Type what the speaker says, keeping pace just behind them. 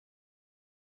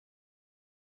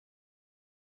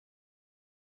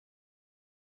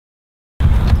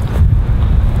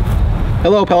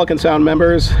Hello Pelican Sound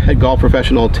members, head golf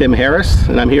professional Tim Harris,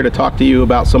 and I'm here to talk to you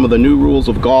about some of the new rules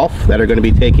of golf that are going to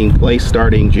be taking place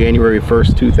starting January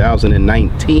 1st,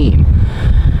 2019.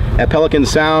 At Pelican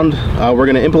Sound, we're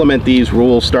going to implement these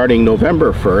rules starting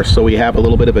November 1st, so we have a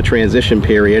little bit of a transition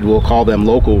period. We'll call them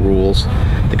local rules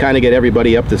to kind of get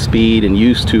everybody up to speed and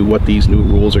used to what these new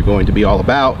rules are going to be all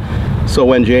about. So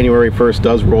when January 1st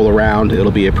does roll around,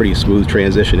 it'll be a pretty smooth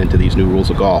transition into these new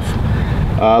rules of golf.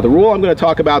 The rule I'm going to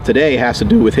talk about today has to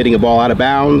do with hitting a ball out of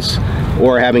bounds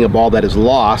or having a ball that is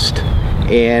lost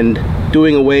and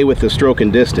doing away with the stroke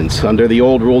and distance. Under the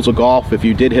old rules of golf, if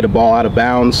you did hit a ball out of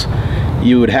bounds,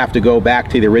 you would have to go back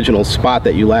to the original spot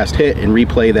that you last hit and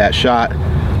replay that shot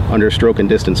under stroke and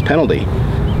distance penalty.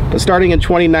 But starting in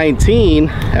 2019,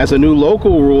 as a new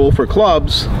local rule for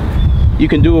clubs, you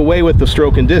can do away with the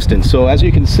stroke and distance. So as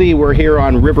you can see, we're here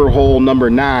on river hole number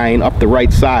 9 up the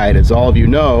right side. As all of you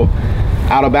know,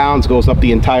 out of bounds goes up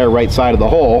the entire right side of the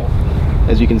hole,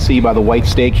 as you can see by the white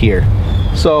stake here.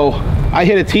 So I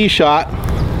hit a tee shot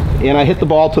and I hit the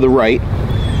ball to the right.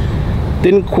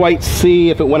 Didn't quite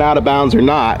see if it went out of bounds or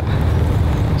not.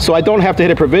 So I don't have to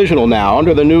hit a provisional now.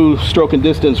 Under the new stroke and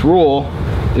distance rule,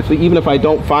 even if I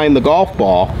don't find the golf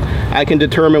ball, I can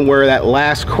determine where that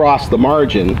last crossed the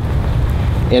margin.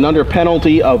 And under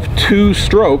penalty of 2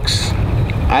 strokes,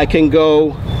 I can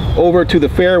go over to the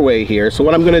fairway here. So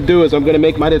what I'm going to do is I'm going to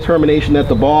make my determination that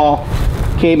the ball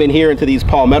came in here into these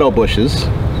palmetto bushes.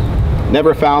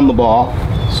 Never found the ball.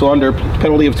 So under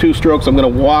penalty of 2 strokes, I'm going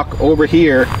to walk over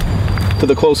here to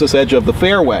the closest edge of the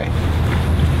fairway.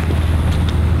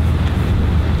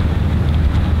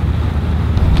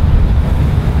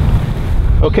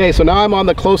 Okay, so now I'm on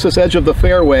the closest edge of the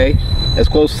fairway, as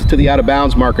close to the out of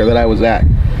bounds marker that I was at.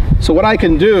 So what I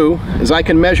can do is I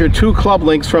can measure 2 club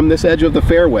lengths from this edge of the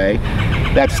fairway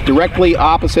that's directly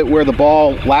opposite where the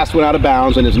ball last went out of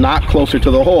bounds and is not closer to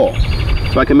the hole.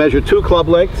 So I can measure 2 club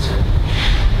lengths,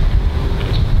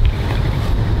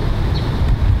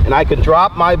 and I can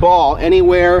drop my ball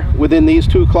anywhere within these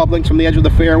 2 club lengths from the edge of the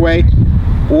fairway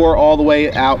or all the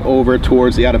way out over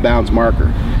towards the out of bounds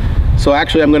marker. So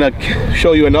actually I'm going to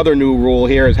show you another new rule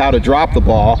here, is how to drop the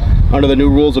ball. Under the new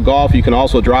rules of golf, you can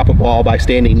also drop a ball by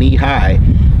standing knee high.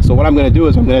 So what I'm going to do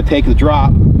is I'm going to take the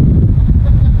drop,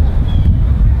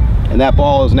 and that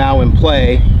ball is now in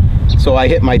play. So I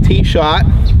hit my tee shot,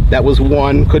 that was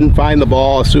 1, couldn't find the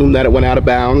ball, assumed that it went out of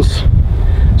bounds.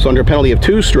 So under penalty of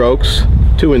 2 strokes,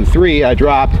 2 and 3, I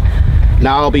dropped.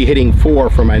 Now I'll be hitting 4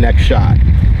 for my next shot.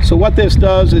 So what this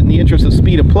does, in the interest of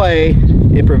speed of play,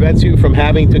 it prevents you from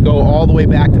having to go all the way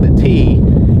back to the tee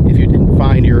if you didn't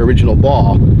find your original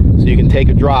ball. So you can take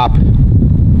a drop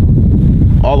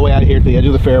all the way out here to the edge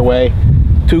of the fairway,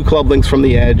 2 club lengths from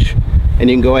the edge, and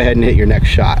you can go ahead and hit your next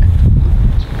shot.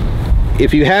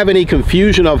 If you have any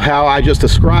confusion of how I just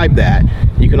described that,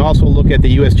 you can also look at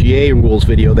the USGA rules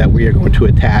video that we are going to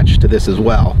attach to this as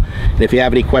well. And if you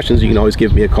have any questions, you can always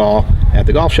give me a call at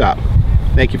the golf shop.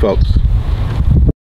 Thank you, folks.